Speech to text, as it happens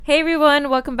Hey everyone,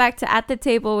 welcome back to At the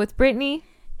Table with Brittany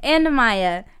and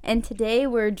Amaya. And today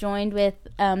we're joined with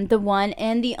the one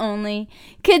and the only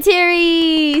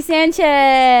Kateri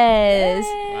Sanchez.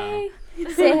 Wow.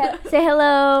 Say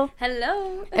hello.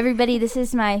 Hello. Everybody, this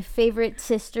is my favorite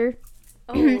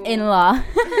sister-in-law.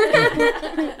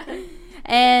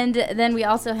 And then we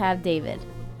also have David.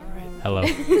 Hello.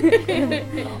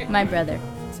 My brother.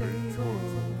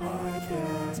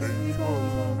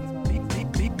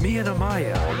 Me and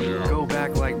Amaya go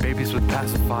back like babies with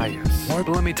pacifiers. But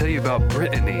let me tell you about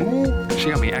Brittany. She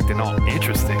got me acting all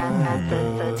interesting.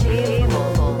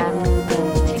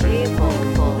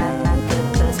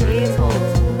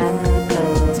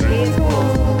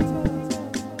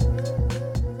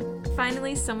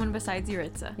 Finally, someone besides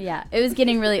Yuritsa. Yeah, it was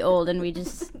getting really old, and we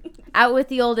just out with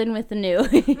the old and with the new,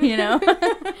 you know?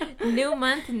 New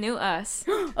month, new us.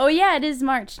 Oh yeah, it is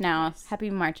March now.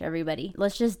 Happy March, everybody.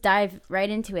 Let's just dive right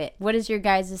into it. What is your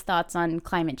guys' thoughts on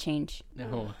climate change?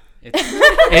 No,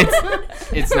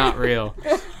 it's not real.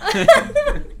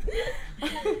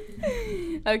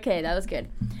 Okay, that was good.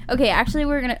 Okay, actually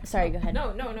we're gonna, sorry, go ahead.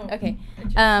 No. Okay,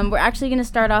 we're actually gonna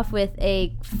start off with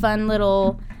a fun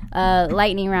little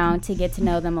lightning round to get to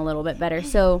know them a little bit better.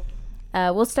 So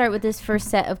we'll start with this first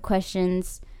set of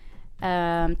questions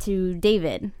to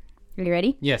David. Are you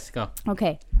ready? Yes, go.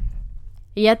 Okay.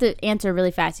 You have to answer really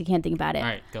fast. You can't think about it. All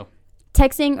right, go.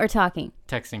 Texting or talking?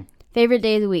 Texting. Favorite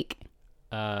day of the week?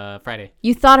 Friday.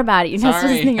 You thought about it. You're not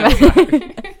supposed to think about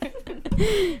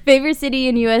it. Favorite city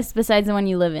in U.S. besides the one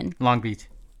you live in? Long Beach.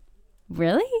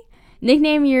 Really?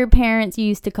 Nickname your parents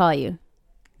used to call you?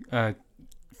 Fuck.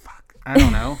 I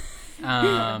don't know.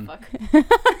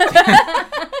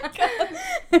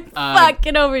 Fuck,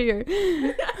 get over here.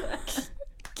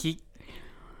 Kike?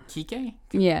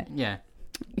 Yeah. Yeah.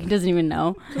 He doesn't even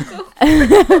know.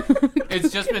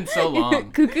 It's just been so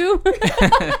long. Cuckoo?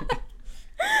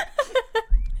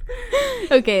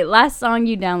 Okay, last song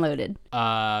you downloaded.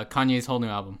 Kanye's whole new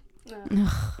album.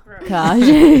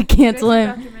 Gosh, cancel him.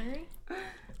 Documentary?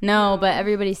 No, but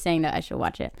everybody's saying that I should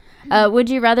watch it. Would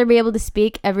you rather be able to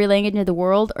speak every language in the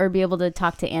world or be able to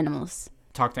talk to animals?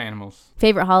 Talk to animals.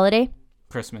 Favorite holiday?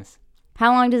 Christmas.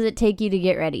 How long does it take you to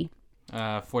get ready?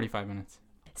 45 minutes.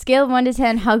 Scale of 1 to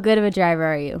 10, how good of a driver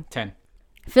are you? 10.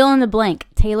 Fill in the blank.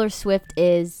 Taylor Swift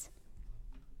is?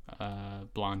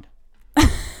 Blonde.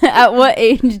 At what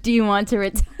age do you want to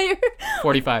retire?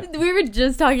 45. We were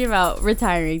just talking about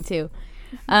retiring too.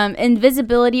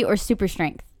 Invisibility or super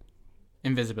strength?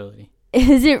 Invisibility.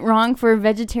 Is it wrong for a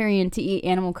vegetarian to eat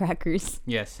animal crackers?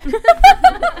 Yes.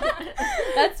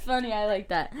 That's funny. I like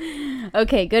that.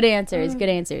 Okay, good answers. Good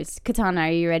answers. Katana,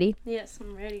 are you ready? Yes,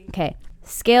 I'm ready. Okay.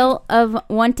 Scale of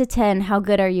 1 to 10, how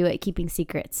good are you at keeping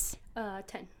secrets?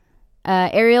 10.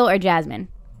 Ariel or Jasmine?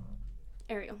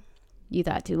 Ariel. You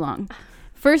thought too long.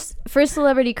 First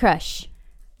celebrity crush?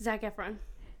 Zac Efron.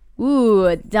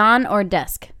 Ooh, dawn or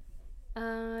dusk?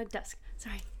 Dusk.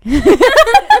 Sorry.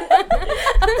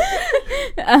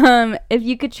 If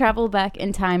you could travel back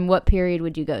in time, what period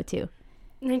would you go to?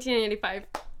 1985.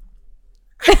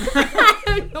 I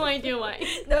have no idea why.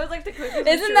 That was like the quickest.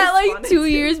 Isn't that like 2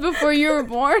 years before you were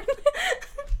born?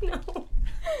 No.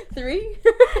 3?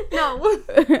 No.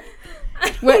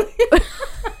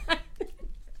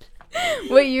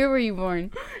 What year were you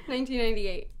born?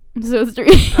 1998. So it's 3.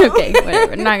 Okay,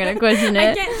 whatever. Not gonna question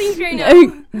it. I can't think right now.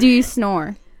 Do you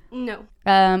snore? No.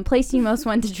 Place you most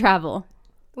want to travel?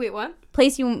 Wait, what?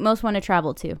 Place you most want to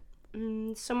travel to?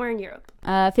 Somewhere in Europe.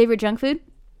 Favorite junk food?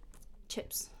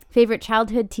 Chips. Favorite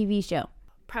childhood TV show?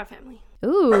 Proud Family.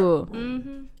 Ooh.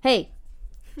 Mm-hmm. Hey.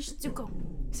 Shizuko.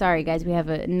 Sorry, guys. We have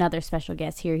another special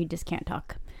guest here. He just can't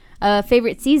talk.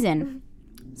 Favorite season?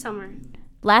 Summer.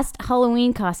 Last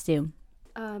Halloween costume?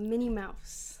 Minnie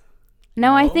Mouse.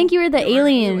 No, I think you were the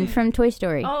alien from Toy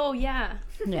Story. Oh, yeah.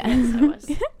 Yeah. Yes, I was.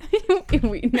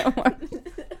 We know.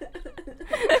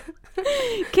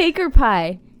 Cake or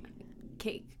pie?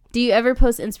 Cake. Do you ever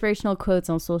post inspirational quotes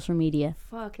on social media?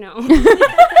 Fuck no.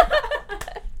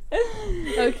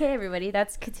 Okay, everybody.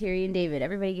 That's Kateri and David.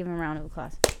 Everybody give them a round of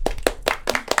applause.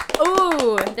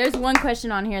 Ooh, there's one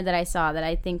question on here that I saw that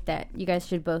I think that you guys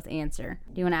should both answer.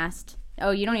 Do you want to ask?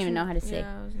 Oh, you don't even know how to say.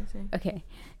 Yeah, I was gonna say. Okay.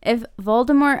 If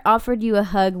Voldemort offered you a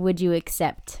hug, would you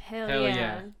accept? Hell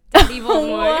yeah. Be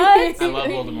Voldemort. What? I love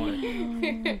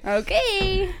Voldemort.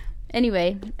 Okay.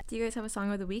 Anyway. Do you guys have a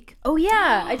song of the week? Oh,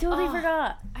 yeah. I totally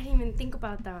forgot. I didn't even think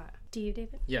about that. Do you,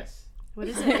 David? Yes. What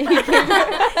is it?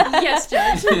 Yes,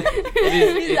 Judge.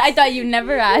 I thought you'd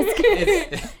never ask.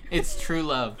 It's True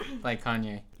Love by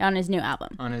Kanye On his new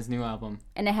album. on his new album,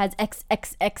 And it has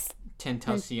XXX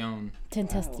Tentacion.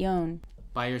 Tentacion.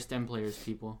 Buy your stem players,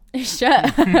 people.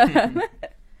 Shut up.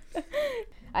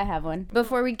 I have one.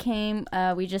 Before we came,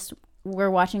 we're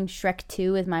watching Shrek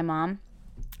 2 with my mom.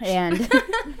 And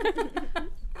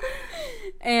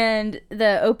and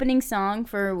the opening song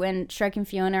for when Shrek and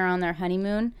Fiona are on their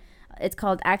honeymoon, it's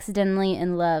called Accidentally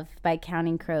in Love by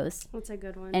Counting Crows. That's a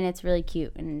good one. And it's really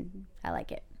cute and I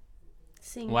like it.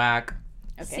 Sing. Whack.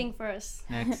 Okay. Sing for us.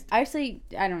 Next. Actually,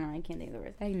 I don't know. I can't think of the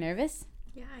words. Are you nervous?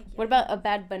 Yeah. What about a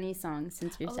Bad Bunny song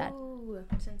since you're sad? Oh.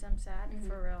 Since I'm sad,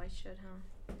 for real, I should,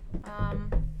 huh?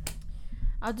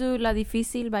 I'll do La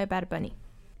Difícil by Bad Bunny.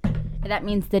 That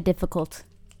means the difficult.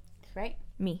 Right?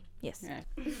 Me, yes.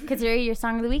 Katsuri, your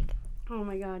song of the week? Oh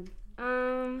my god.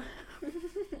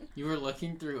 You were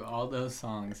looking through all those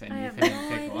songs and I you have couldn't no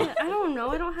pick idea. one. I don't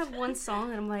know. I don't have one song,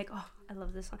 and I'm like, oh, I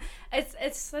love this song.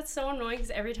 That's so annoying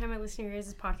because every time I listen to your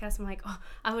guys' podcast, I'm like, oh,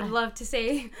 I would love to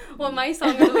say what my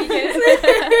song of the week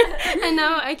is, and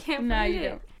now I can't find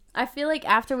it. I feel like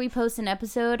after we post an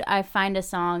episode, I find a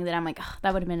song that I'm like, oh,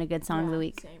 that would have been a good song of the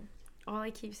week. Same. All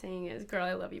I keep saying is "Girl,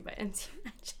 I Love You" by NC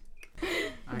Magic.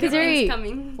 Katsuri, It's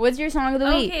coming. what's your song of the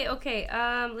week? Okay.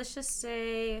 Let's just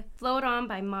say "Float On"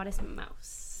 by Modest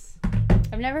Mouse.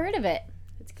 I've never heard of it.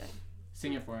 It's good.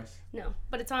 Sing it for us. No,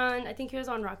 but it's on. I think it was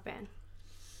on Rock Band.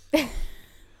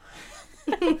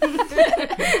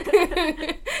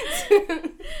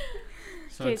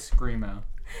 So it's Screamo.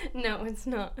 No, it's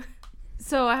not.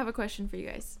 So I have a question for you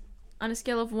guys. On a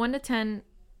scale of 1 to 10,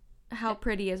 how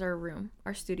pretty is our room,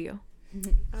 our studio?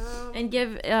 And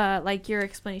give like your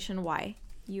explanation why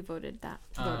you voted that.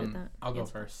 I'll go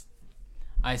first.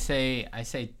 I say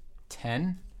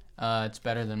 10. It's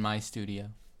better than my studio.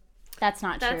 That's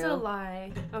not That's true. a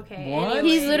lie. Okay. What? anyways.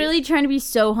 He's literally trying to be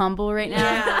so humble right now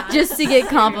Yeah. just to get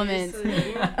compliments.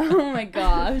 Seriously. Oh my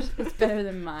gosh, it's better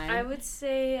than mine. I would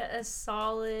say a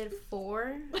solid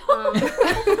 4.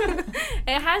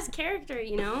 It has character,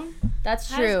 you know. That's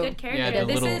It has true. good character. Yeah, the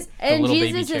This little- is And little baby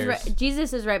Jesus is chairs.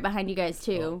 Jesus is right behind you guys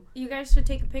too. you guys should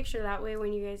take a picture that way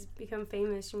when you guys become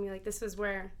famous. You'll be like, this is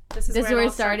where This is where it it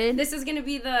all started? This is gonna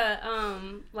be the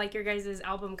like your guys'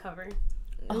 album cover.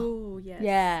 Oh, yes.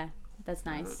 Yeah, that's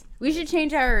nice. We should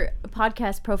change our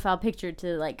podcast profile picture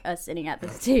to like us sitting at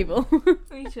this table.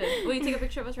 We should. Will you take a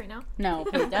picture of us right now? No,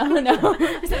 please don't. No.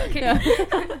 Okay. No.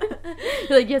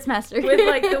 You're like, yes, master. With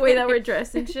like the way that we're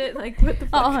dressed and shit. Like, what the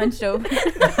fuck? all hunched over.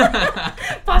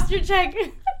 Posture check.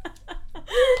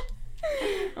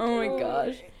 Oh my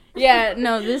gosh. Yeah,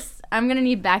 no, I'm gonna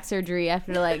need back surgery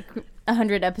after like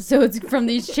 100 episodes from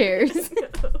these chairs.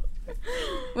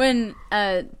 When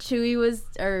Chewy was,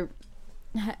 or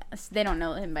they don't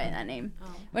know him by that name.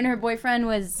 Oh. When her boyfriend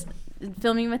was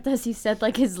filming with us, he said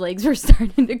like his legs were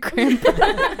starting to cramp.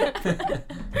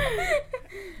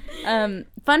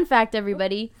 Fun fact,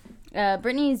 everybody.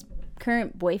 Brittany's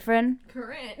current boyfriend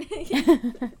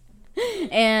Current.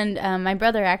 and my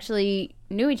brother actually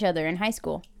knew each other in high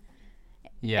school.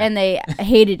 Yeah. And they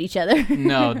hated each other.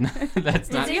 No, that's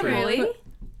not Is he true. really?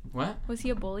 What? Was he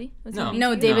a bully? Was No. He No,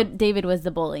 mean to David. David was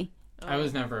the bully. I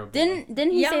was never a bully.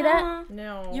 Didn't he say that? you?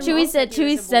 No. Your Chewy mom said said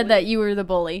he was a said bully. that you were the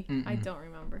bully. Mm-mm. I don't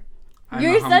remember. I'm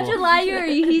You're such humble- a liar.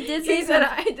 He did say He said,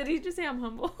 that. did he just say I'm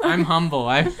humble? I'm humble.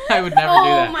 I would never do Oh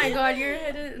that. my god, you're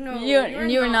no.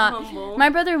 You were not. humble. My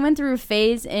brother went through a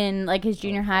phase in like his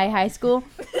junior high school,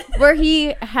 where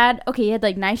he had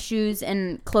like nice shoes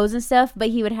and clothes and stuff, but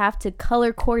he would have to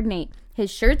color coordinate his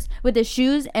shirts with his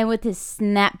shoes and with his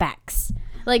snapbacks.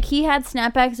 Like he had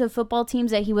snapbacks of football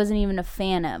teams that he wasn't even a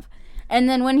fan of. And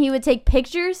then when he would take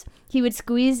pictures, he would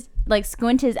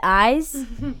squint his eyes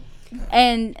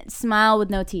and smile with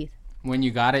no teeth. When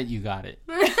you got it, you got it.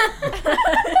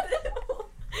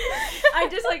 I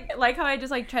just like how I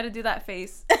just like try to do that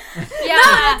face. Yeah.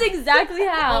 That's exactly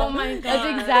how. Oh my god.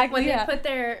 That's exactly when they how. put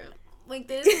their like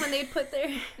this when they put their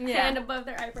hand above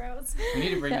their eyebrows. We need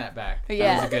to bring that back. That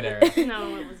Yeah. was a good era.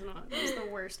 No, it was not. It was the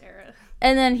worst era.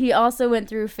 And then he also went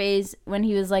through a phase when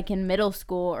he was like in middle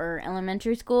school or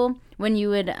elementary school when you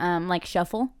would like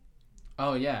shuffle,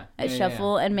 Oh yeah.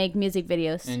 shuffle and make music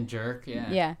videos. And jerk. Yeah.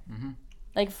 Yeah. Mhm.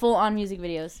 Like full on music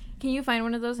videos. Can you find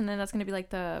one of those and then that's gonna be like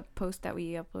the post that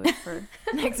we upload for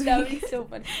next That would week? be so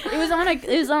funny. It was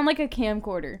on like a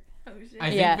camcorder. I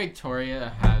think Yeah.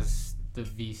 Victoria has the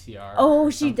VCR. Oh,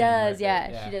 or she something does. with it.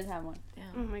 Yeah, she does have one.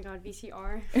 Oh my god,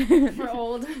 VCR. We're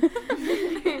old.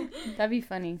 That'd be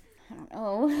funny.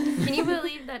 Oh. Can you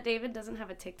believe that David doesn't have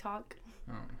a TikTok?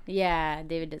 Oh. Yeah,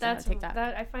 David does have That's a TikTok.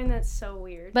 That I find that so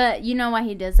weird. But you know why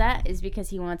he does that is because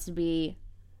he wants to be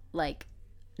like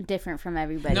different from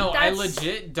everybody. No, I That's-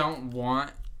 legit don't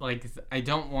want I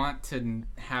don't want to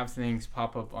have things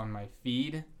pop up on my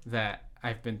feed that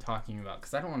I've been talking about,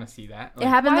 because I don't want to see that. It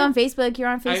happens why- on Facebook. You're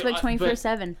on Facebook but-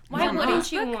 24/7. Why I'm wouldn't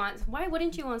not. you want? Why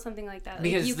wouldn't you want something like that? Like,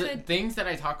 Because you the could. things that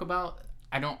I talk about,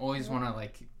 I don't always want to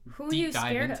Who are you deep dive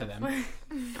scared into of? them.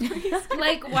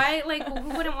 Like why? Like who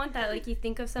wouldn't want that? Like you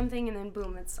think of something and then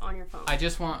boom, it's on your phone. I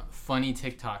just want funny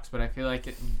TikToks, but I feel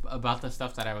like about the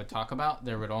stuff that I would talk about,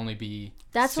 there would only be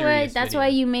That's why. serious That's video. why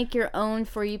you make your own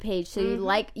For You page. So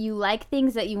you like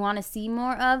things that you want to see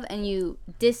more of, and you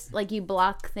you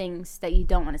block things that you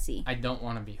don't want to see. I don't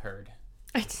want to be heard.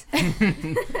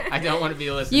 I don't want to be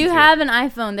listened You to. have an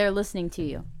iPhone. They're listening to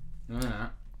you. No, no, no.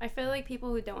 I feel like people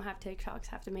who don't have TikToks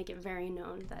have to make it very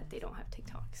known that they don't have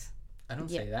TikToks. I don't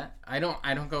say that. I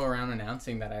don't go around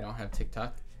announcing that I don't have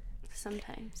TikTok.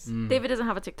 Sometimes. David doesn't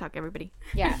have a TikTok, everybody.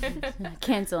 Yeah,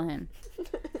 cancel him.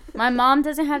 My mom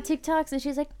doesn't have TikToks, and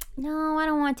she's like, "No, I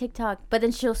don't want TikTok." But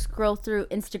then she'll scroll through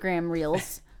Instagram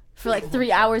Reels for like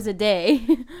 3 hours a day.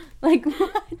 Like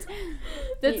what?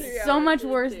 That's so much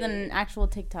worse than an actual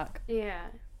TikTok. Yeah,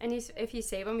 and if you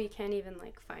save them, you can't even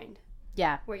like find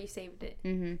Yeah. where you saved it.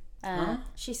 Mm-hmm.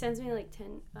 She sends me like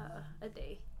 10 a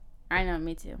day, I know,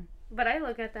 me too. but I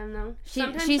look at them though. She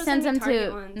Sometimes she she'll sends send them me to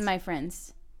Target ones. my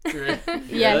friends. Really?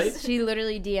 Yes, she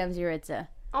literally DMs Yuritsa.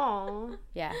 Aw.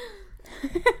 Yeah.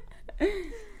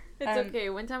 It's okay.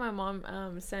 One time my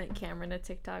mom sent Cameron a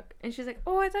TikTok, and she's like,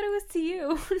 "Oh, I thought it was to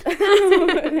you."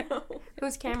 No.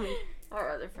 Who's Cameron? Our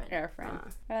other friend. Our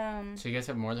friend. So you guys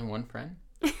have more than one friend?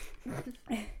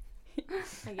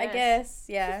 I guess,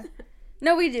 yeah.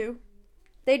 No, we do.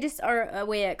 They just are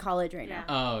away at college right now.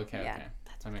 Oh, okay, Yeah. okay.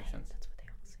 That makes sense.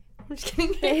 I'm just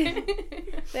kidding.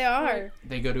 They are.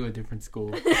 They go to a different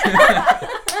school.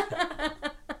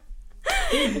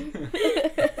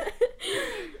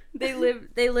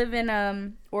 They live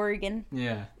in Oregon.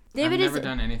 Yeah. David I've never is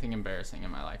done anything embarrassing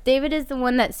in my life. David is the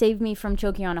one that saved me from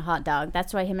choking on a hot dog.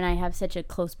 That's why him and I have such a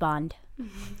close bond.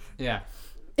 Yeah.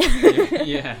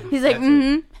 Yeah. He's like, that's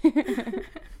it. mm-hmm.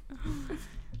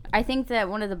 I think that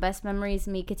one of the best memories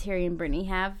me, Kateri, and Brittany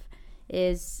have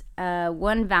is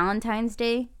one Valentine's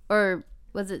Day, or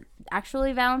was it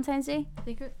actually Valentine's Day? I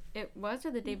think it was,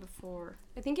 or the day before.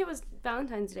 I think it was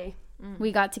Valentine's Day.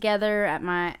 We got together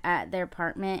at their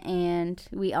apartment, and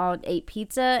we all ate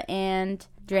pizza and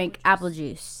drank apple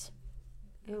juice.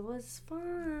 It was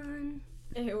fun.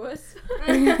 It was.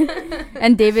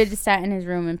 And David just sat in his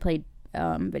room and played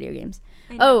video games.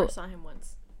 I Oh. never saw him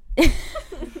once.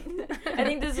 I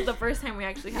think this is the first time we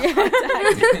actually have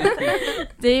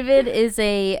contact. David is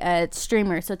a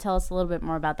streamer, so tell us a little bit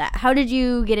more about that. How did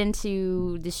you get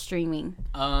into the streaming?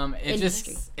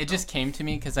 Industry. It just came to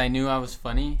me because I knew I was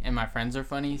funny and my friends are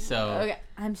funny. So Okay,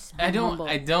 I'm so I humble.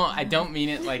 don't mean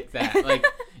it like that. Like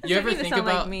you ever Making it think sound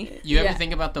like about me. you ever Yeah.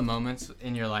 think about the moments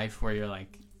in your life where you're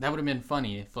like, that would have been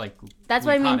funny if like That's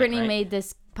we why me caught and it, Brittany right? made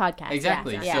this podcast.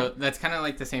 Exactly. Yeah. So that's kind of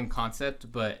like the same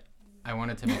concept, but I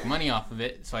wanted to make money off of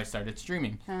it, so I started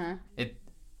streaming. Uh-huh.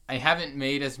 I haven't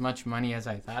made as much money as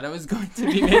I thought I was going to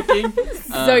be making.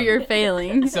 So you're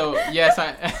failing. So yes,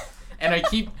 and I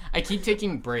keep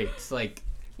taking breaks. Like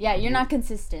Yeah, you're not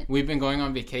consistent. we've been going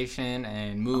on vacation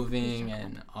and moving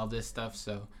and all this stuff.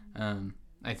 So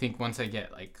I think once I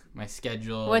get like my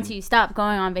schedule. Once you stop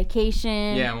going on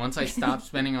vacation. Yeah, once I stop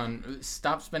spending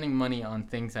money on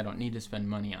things I don't need to spend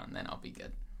money on, then I'll be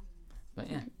good.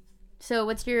 But yeah. So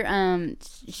what's your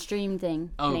stream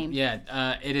thing Oh name?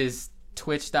 yeah, it is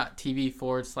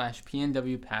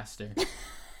twitch.tv/PNW Pastor.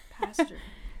 Pastor.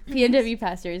 PNW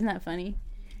Pastor, isn't that funny?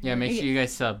 Yeah, make sure you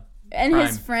guys sub. And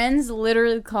his Prime. friends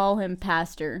literally call him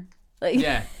Pastor. Like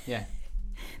Yeah, yeah.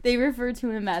 they refer to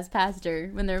him as Pastor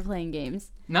when they're playing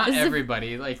games. Not This is a-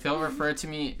 everybody. Like they'll refer to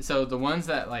me. So the ones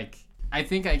that like, I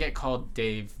think I get called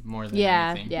Dave more than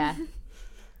Yeah, anything. yeah.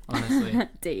 Honestly,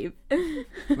 Dave.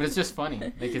 but it's just funny.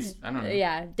 Like it's I don't know.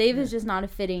 Yeah, Dave is just not a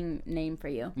fitting name for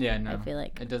you. Yeah, no. I feel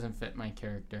like. It doesn't fit my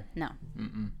character. No.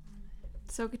 Mm-mm.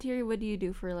 So, Kateri, what do you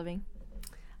do for a living?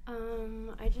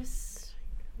 I just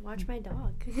watch my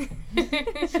dog.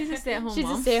 She's a stay-at-home She's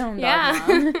mom. a stay-at-home dog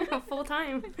mom. Yeah, full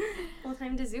time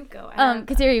to Zuko.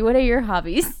 Kateri, what are your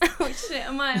hobbies? Oh shit,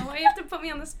 Amaya, why you have to put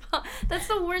me on the spot? That's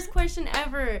the worst question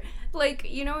ever. Like,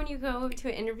 you know when you go to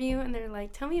an interview and they're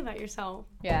like, tell me about yourself.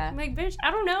 Yeah. I'm like, bitch, I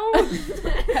don't know.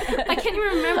 I can't even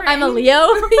remember. I'm a any- Leo.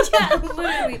 Yeah,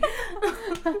 literally.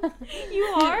 You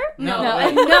are? No, No,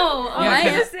 like- No, I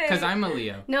yeah, Amaya. because I'm a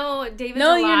Leo. No, David's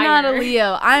No, a you're liar. not a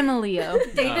Leo. I'm a Leo.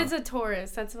 David's a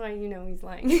Taurus. That's why you know he's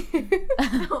lying.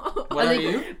 What are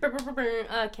you?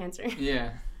 Cancer.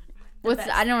 Yeah. What's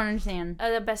best. I don't understand.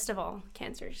 The best of all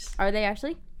cancers. Are they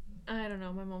actually? I don't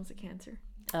know. My mom's a Cancer.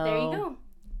 Oh. There you go.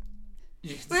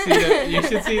 You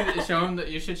should show him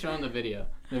the video.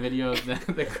 The video of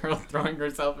the girl throwing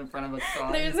herself in front of a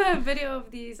car. There's a video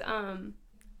of these oh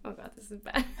god, this is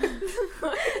bad.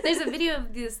 There's a video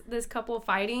of this couple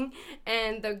fighting,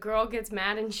 and the girl gets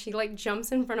mad and she like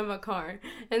jumps in front of a car,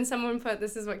 and someone put,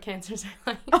 "This is what cancers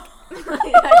are like."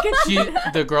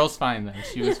 The girl's fine though.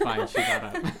 She was fine. She got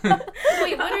up.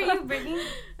 Wait, what are you bringing?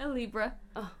 A Libra.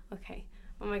 Oh, okay.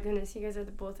 Oh my goodness, you guys are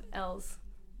both L's.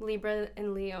 Libra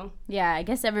and Leo. Yeah, I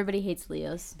guess everybody hates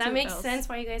Leos. That Two makes L's. sense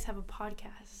why you guys have a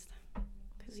podcast.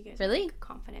 Because you guys Really? are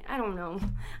confident. I don't know.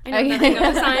 I know Okay. nothing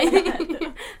of the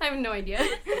sign. I have no idea.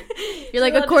 You're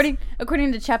like, So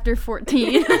according to chapter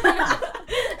 14,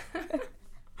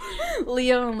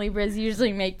 Leo and Libras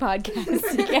usually make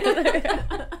podcasts together.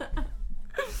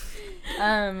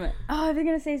 I was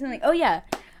gonna say something. Oh yeah,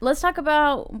 let's talk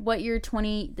about what the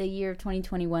year of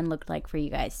 2021 looked like for you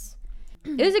guys.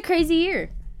 It was a crazy year.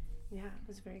 Yeah, it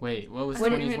was very Wait, what was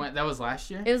What do you 2020? That was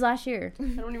last year? It was last year. I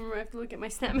don't even remember. I have to look at my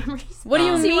snap memories. What do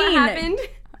you See mean? What happened?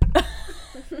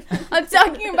 I'm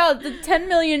talking about the 10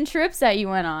 million trips that you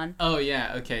went on. Oh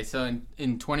yeah, okay. So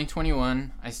in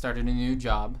 2021, I started a new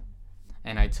job,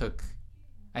 and I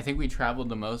think we traveled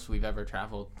the most we've ever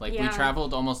traveled. Like we Yeah.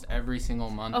 traveled almost every single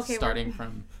month, Okay, starting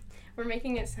from We're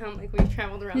making it sound like we've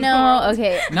traveled around the No, world.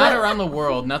 okay. not around the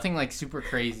world, nothing like super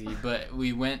crazy, but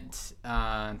we went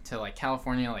to like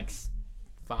California like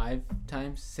 5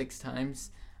 times, 6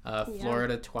 times,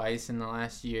 Florida twice in the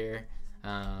last year.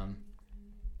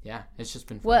 Yeah, it's just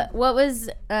been fun. What was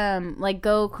like,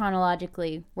 go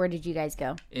chronologically, where did you guys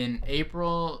go? In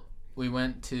April, we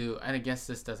went to, I guess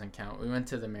this doesn't count. We went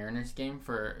to the Mariners game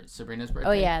for Sabrina's birthday.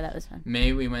 Oh yeah, that was fun.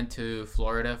 May, we went to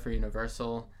Florida for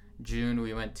Universal. June,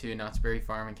 we went to Knott's Berry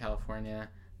Farm in California.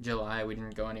 July, we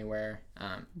didn't go anywhere.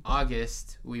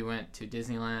 August, we went to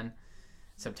Disneyland.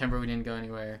 September, we didn't go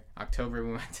anywhere. October,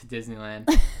 we went to Disneyland.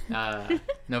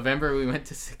 November, we went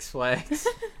to Six Flags.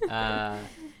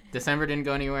 December, didn't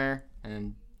go anywhere.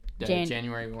 And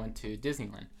January, we went to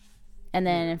Disneyland. And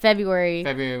then in February,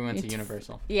 February, we went to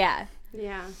Universal. yeah.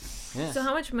 Yeah. Yeah. So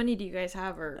how much money do you guys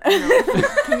have, or you know,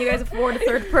 can you guys afford a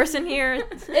third person here?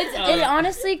 It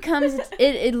honestly comes,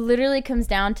 it literally comes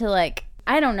down to, like,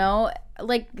 I don't know,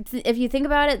 like, if you think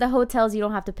about it, the hotels you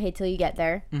don't have to pay till you get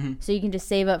there. Mhm. So you can just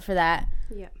save up for that.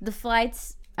 Yeah. The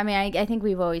flights, I mean, I think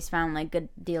we've always found, like, good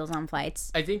deals on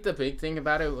flights. I think the big thing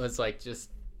about it was like just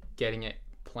getting it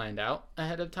planned out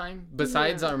ahead of time.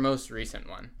 Besides our most recent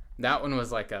one, that one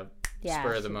was like a Yeah,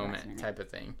 spur of the super last moment minute. type of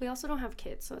thing. We also don't have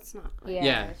kids, so it's not like,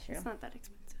 Yeah. That's true. it's not that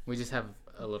expensive. We just have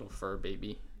a little fur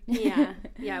baby. Yeah.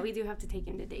 Yeah, we do have to take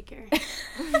him to daycare.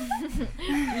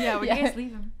 Yeah, where do you guys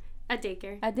leave him? At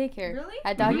daycare. At daycare. Really?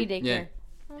 At doggy Mhm. daycare.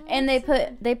 Yeah. And they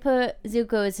put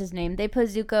Zuko is his name. They put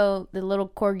Zuko, the little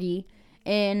corgi,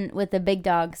 in with the big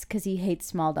dogs because he hates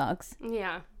small dogs.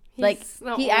 Yeah. Like, He's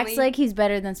the he acts only- like he's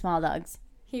better than small dogs.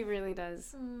 He really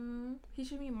does. He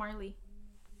should be Marley.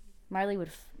 Marley would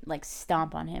like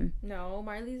stomp on him. No,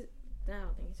 Marley's. I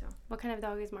don't think so. What kind of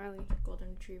dog is Marley? Golden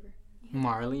Retriever.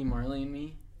 Marley and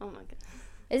me? Oh my goodness.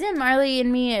 Isn't Marley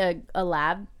and me a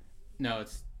lab? No,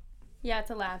 it's Yeah, it's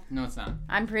a lab. not.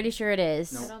 I'm pretty sure it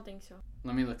is. No. I don't think so.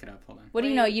 Let me look it up. Hold on. What do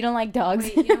you Wait. know? You don't like dogs.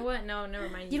 Wait, you know what? No, never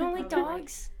mind. You don't like probably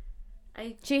dogs?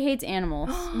 She hates animals.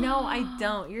 No, I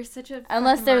don't. You're such a.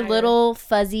 Unless fucking they're liar. little,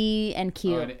 fuzzy, and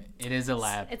cute. Oh, it is a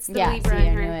lab. It's the Yeah, Libra see,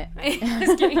 in I her. knew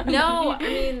Just kidding. No, I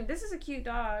mean this is a cute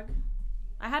dog.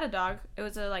 I had a dog. It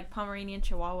was a like Pomeranian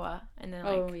Chihuahua, and then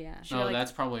like yeah. she, Oh, like,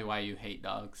 that's probably why you hate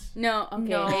dogs. No, okay.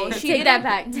 No, hey, she take that didn't-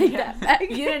 back. Take Yeah. that back.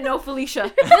 You didn't know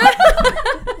Felicia.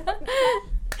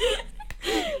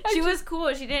 She was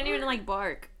cool. She didn't even like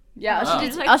bark. Yeah, all Oh. she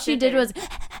Just, did, like, all she sit did there. was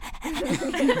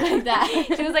like that.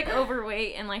 She was like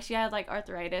overweight and like she had like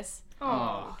arthritis.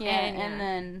 Oh. Yeah,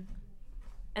 And,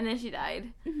 and then she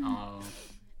died. Oh.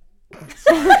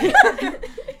 Sorry.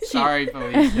 Sorry,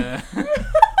 Felicia.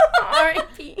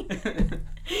 R.I.P.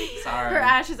 Sorry. Her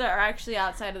ashes are actually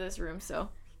outside of this room, so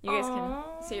you guys Aw.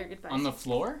 can say your goodbyes. On the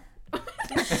floor?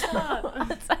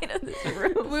 outside of this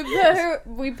room.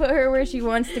 we put her where she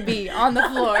wants to be, on the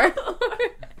floor.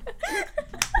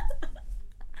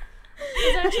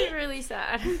 It's actually really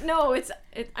sad. No,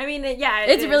 I mean, yeah.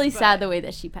 It's is, really but- sad the way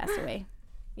that she passed away.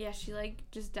 Yeah, she like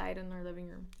just died in our living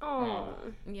room. Oh.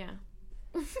 Yeah.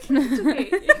 It's okay.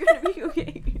 You're gonna be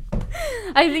okay.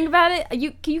 I think about it.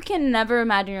 You can never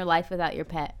imagine your life without your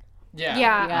pet. Yeah.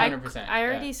 Yeah, 100%. I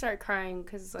already start crying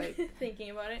because, like,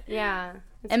 Thinking about it. yeah,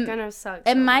 it's And- gonna suck. so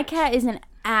And my much. cat is an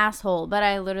asshole, but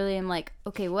I literally am like,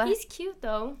 okay, what? He's cute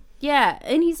though. Yeah,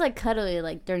 and he's like cuddly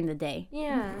like during the day.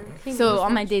 Yeah. He So knows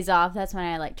on my that. days off, that's when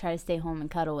I like try to stay home and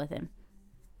cuddle with him.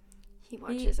 He He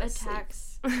watches us sleep.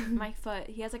 attacks my foot.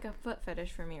 He has like a foot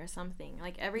fetish for me or something.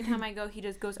 Like every time I go, he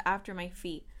just goes after my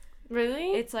feet.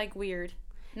 Really? It's like weird.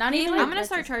 Not even. I'm gonna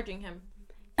start charging him.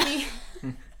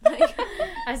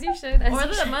 As you should. Or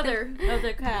the mother of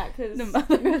the cat, because The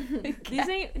mother of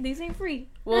the these ain't free.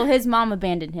 Well, his mom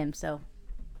abandoned him, so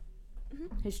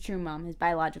his true mom, his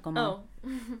biological mom. Oh.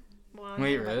 Well,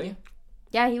 Wait, really?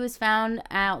 Yeah, he was found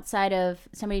outside of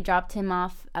somebody dropped him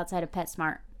off outside of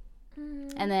PetSmart,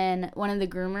 and then one of the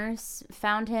groomers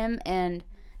found him, and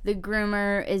the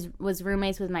groomer was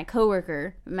roommates with my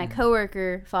coworker. My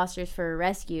coworker fosters for a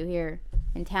rescue here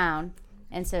in town,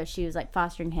 and so she was like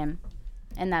fostering him,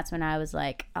 and that's when I was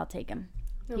like, I'll take him.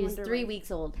 No He was wonder 3 why-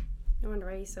 weeks old. No wonder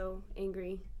why he's so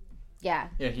angry. Yeah,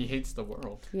 Yeah, he hates the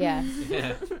world. yeah.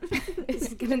 Yeah.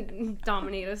 He's gonna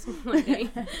dominate us one day.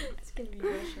 It's gonna be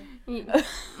Russia.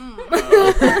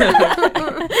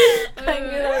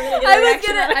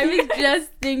 I was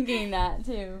just thinking that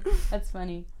too. That's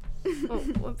funny. Oh,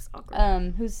 whoops,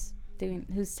 awkward. Who's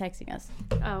texting us?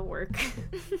 Work.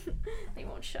 They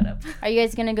won't shut up. Are you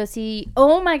guys gonna go see?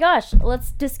 Oh my gosh,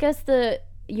 let's discuss the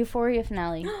Euphoria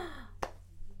finale.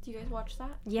 Do you guys watch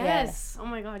that? Yes. Oh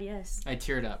my god, yes. I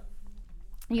teared up.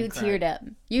 You I cried. teared up.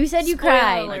 You said you Spoiler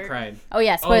cried. alert. I cried. Oh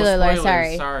yeah, spoiler alert. spoilers,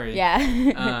 Sorry. sorry.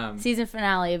 Yeah. Season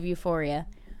finale of Euphoria.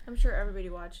 I'm sure everybody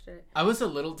watched it. I was a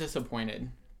little disappointed.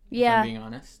 If Yeah, I'm being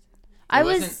honest. I It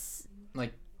was. wasn't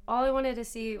like, All I wanted to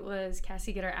see was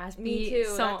Cassie get her ass beat. Me too.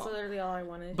 So, That's literally all I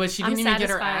wanted. but she I'm didn't even get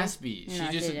her satisfied. ass beat. She No,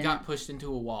 she just didn't. got pushed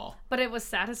into a wall. but it was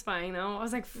satisfying though. I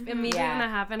was like, immediately Yeah. when that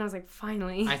happened, I was like,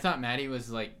 finally. I thought Maddie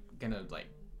was like gonna like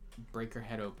break her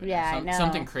head open. Yeah, I know.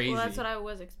 Something crazy. Well, that's what I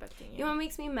was expecting. You know what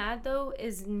makes me mad though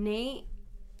is Nate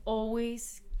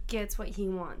always gets what he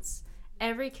wants.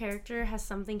 Every character has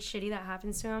something shitty that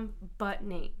happens to him, but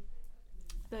Nate.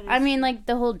 I mean, like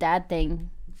the whole dad thing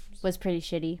was pretty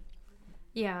shitty.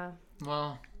 Yeah,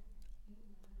 Well,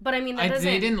 but I mean that doesn't.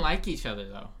 they didn't like each other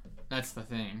though. That's the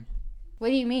thing. What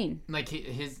do you mean? Like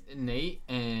his Nate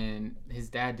and his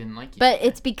dad didn't like each But other.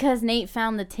 it's because Nate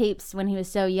found the tapes when he was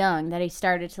so young that he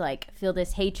started to like feel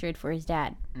this hatred for his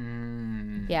dad.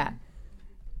 Yeah.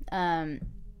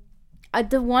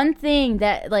 The one thing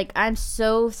that like I'm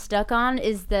so stuck on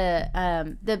is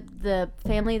the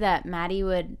family that Maddie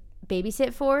would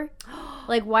babysit for.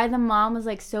 Like why the mom was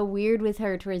like so weird with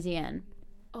her towards the end.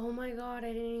 Oh my god,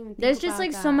 I didn't even. Think There's just about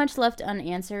like that. so much left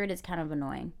unanswered. It's kind of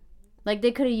annoying. Like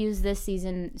they could have used this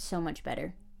season so much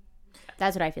better.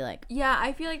 That's what I feel like. Yeah,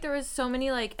 I feel like there was so many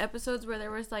like episodes where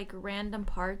there was like random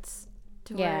parts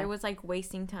to Yeah. where it was like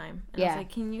wasting time. And I Yeah. was like,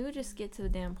 can you just get to the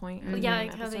damn point? Well, yeah,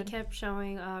 like how they kept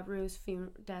showing Rue's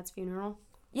dad's funeral,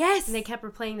 Yes. and they kept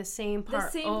replaying the same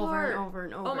part same over part. and over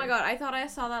and over. Oh my god, I thought I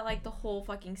saw that like the whole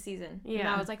fucking season. Yeah, Yeah.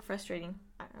 that was like frustrating.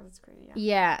 That was crazy.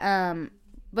 Yeah. Yeah.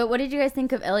 But what did you guys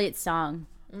think of Elliot's song?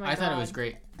 Oh my I thought it God. was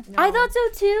great. I thought so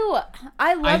too.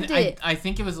 I loved it. I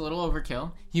think it was a little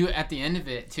overkill. He at the end of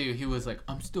it too. He was like,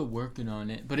 "I'm still working on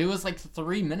it," but it was like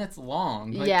 3 minutes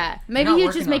long. Like, yeah, you're maybe not he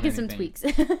was working just on making some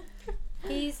anything.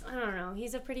 tweaks. I don't know.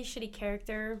 He's a pretty shitty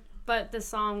character, but the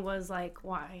song was like,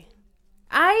 why?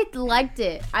 I liked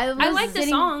it. I like the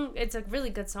song. It's a really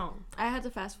good song, I had to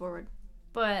fast forward.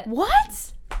 but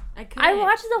What? I couldn't. I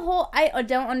watched the whole. I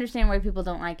don't understand why people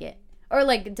don't like it, or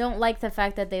like don't like the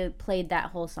fact that they played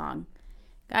that whole song.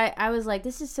 I was like,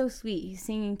 this is so sweet. He's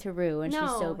singing to Rue and no,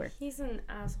 she's sober, he's an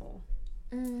asshole.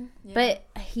 Yeah. but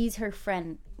he's her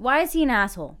friend. Why is he an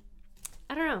asshole?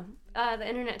 I don't know. The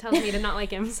internet tells me to not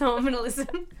like him, so I'm gonna listen.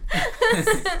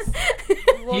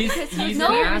 He's No,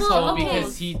 an well, asshole okay.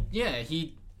 because he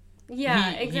Yeah,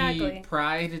 exactly. He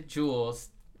pried Jules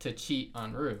to cheat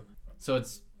on Rue, so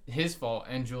it's his fault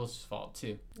and Jules' fault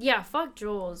too. Yeah, fuck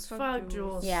Jules. Fuck Fuck Jules.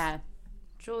 Jules. Yeah,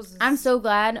 Jules. Is... I'm so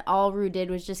glad all Rue did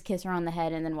was just kiss her on the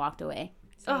head and then walked away.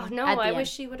 Oh no! At the I end. wish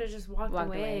she would have just walked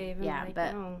away. Been Yeah, like,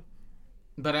 but- no.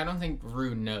 But I don't think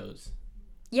Rue knows.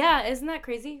 Yeah, isn't that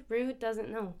crazy? Rue doesn't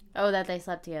know. Oh, that they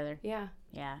slept together. Yeah.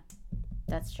 Yeah,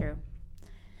 that's true.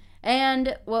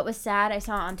 And what was sad, I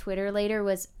saw on Twitter later,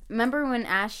 was remember when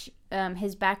Ash,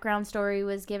 his background story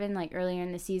was given like earlier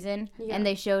in the season, Yeah. and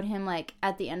they showed him like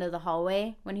at the end of the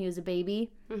hallway when he was a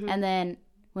baby, Mhm. and then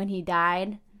when he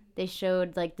died, they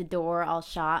showed like the door all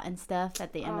shot and stuff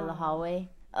at the end of the Aw. hallway.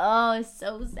 Oh, it's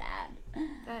so sad.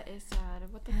 That is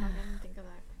sad. What the fuck? I didn't think of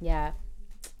that. Yeah,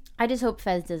 I just hope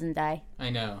Fez doesn't die. I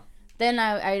know. Then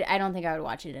I don't think I would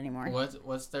watch it anymore.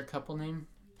 What's their couple name?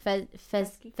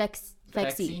 Fexy.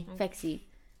 Fexy? Fexy.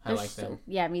 I They're like so- them.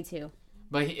 Yeah, me too.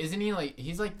 But isn't he like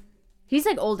he's like He's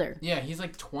like older. he's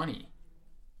like 20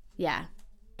 Yeah.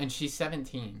 and she's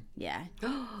 17. Yeah.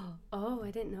 Oh,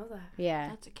 I didn't know that. Yeah.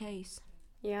 That's a case.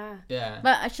 Yeah. Yeah.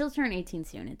 But she'll turn 18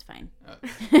 soon. It's fine.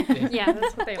 Yeah,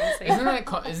 that's what they all say.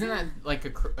 Isn't that like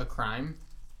a crime?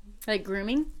 Like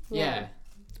grooming? Yeah.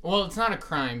 Well, it's not a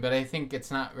crime, but I think it's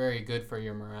not very good for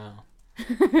your morale.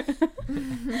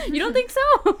 You don't think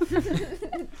so?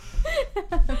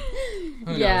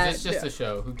 Who knows? It's just a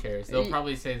show. Who cares? They'll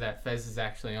probably say that Fez is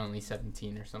actually only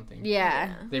 17 or something.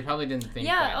 Yeah. They probably didn't think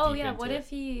Yeah. that Oh deep yeah. into What it. if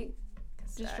he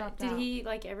Just dropped out. Did he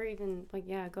like ever even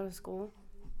go to school?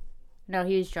 No,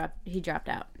 he dropped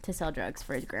out to sell drugs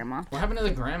for his grandma. What happened to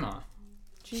the grandma?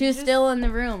 She was still in the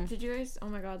room. Did you guys? Oh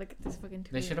my god! Look at this fucking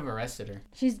tweet. They should have arrested her.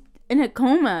 She's in a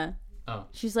coma. Oh.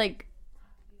 She's like.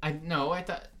 I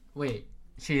thought. Wait,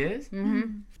 she is?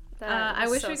 Mm-hmm. I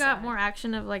wish we got more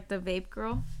action of like the vape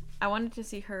girl. I wanted to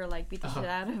see her like beat the shit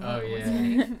out of Oh, what's yeah. her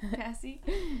name? Cassie.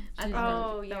 That would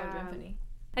have been yeah. funny.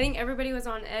 I think everybody was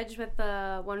on edge with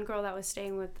the one girl that was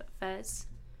staying with Fez.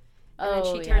 And Oh,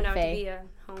 then she turned out to Faye. be a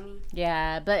homie.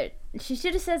 Yeah, but she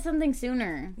should have said something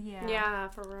sooner. Yeah,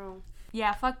 for real.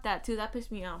 Yeah, fuck that too. That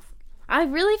pissed me off. I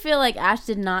really feel like Ash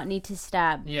did not need to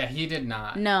stab. Yeah, he did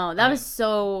not. No, that was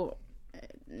so.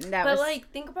 But like,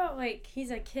 think about like he's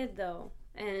a kid though,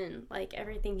 and like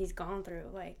everything he's gone through.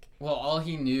 Like, Well, all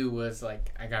he knew was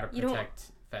like, I gotta You don't-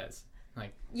 protect Fez.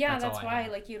 Like, yeah, That's all that's I why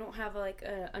have. like you don't have like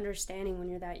a understanding when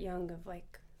you're that young of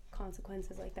like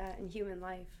consequences like that in human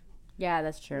life. Yeah,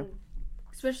 that's true.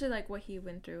 Especially like what he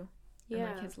went through in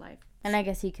Yeah. like his life. And I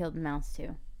guess he killed Mouse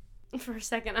too. For a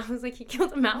second, I was like, he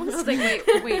killed a mouse. I was like,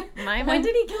 wait, my When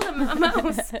did he kill a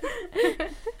mouse?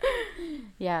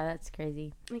 Yeah, that's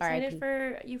crazy. I'm excited R.I.P.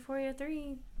 for Euphoria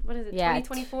 3. What is it, Yeah,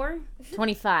 2024?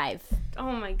 25.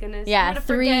 Oh my goodness. Yeah, I'm gonna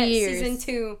 3 forget years. Season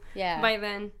 2 Yeah. by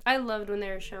then. I loved when they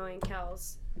were showing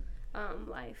Cal's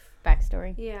life.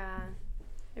 Backstory. Yeah.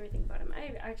 Everything about him.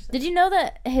 I actually... Did you know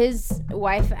that his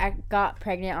wife got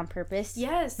pregnant on purpose?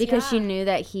 Yes, Because she yeah. knew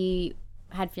that he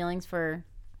had feelings for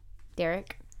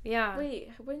Derek. Yeah.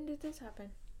 Wait, when did this happen?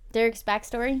 Derek's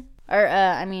backstory? Or,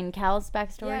 Cal's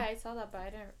backstory? Yeah, I saw that, but I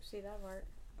didn't see that part.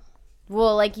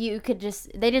 Well, like, you could just...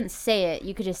 They didn't say it.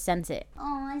 You could just sense it.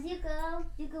 Oh, Zuko.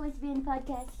 Zuko wants to be in the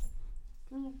podcast.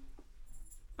 Come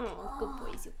Oh, good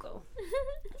boy, Zuko.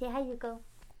 here. Say hi, Zuko.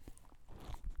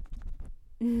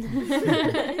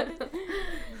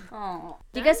 Oh.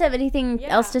 Do you guys have anything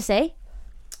else to say?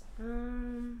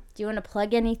 Do you want to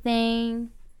plug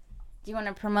anything? Do you want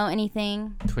to promote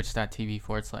anything?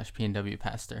 Twitch.tv/PNW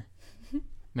Pastor.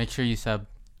 Make sure you sub.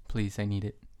 Please, I need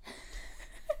it.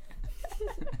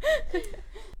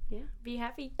 Yeah, be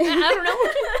happy. I don't know.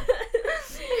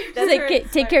 Just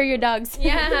like, take care of your dogs.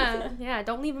 Yeah, yeah.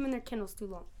 Don't leave them in their kennels too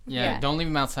long. Yeah, don't leave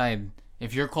them outside.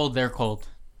 If you're cold, they're cold.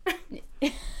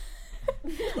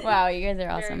 Wow, you guys are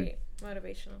awesome. Very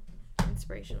motivational,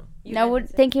 inspirational.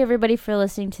 Thank you everybody for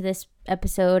listening to this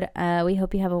episode. We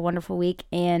hope you have a wonderful week.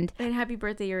 And happy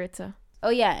birthday, Yuritsa. oh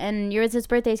yeah, and Yuritsa's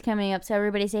birthday is coming up, so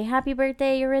everybody say happy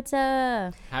birthday,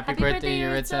 Yuritsa. Happy birthday,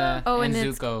 Yuritsa. Oh, and and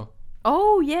it's- Zuko.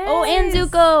 Oh yeah. Oh, and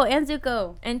Zuko.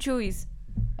 And Chewies.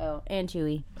 Oh, and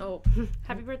Chewy. Oh.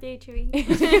 Happy birthday, Chewy.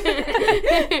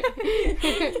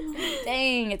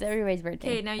 Dang, it's everybody's birthday.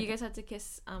 Okay, now you guys have to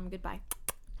kiss goodbye.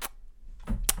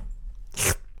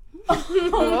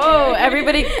 Whoa!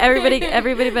 Everybody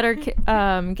better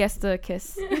guess the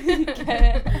kiss.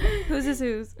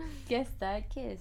 Who's? Guess that kiss.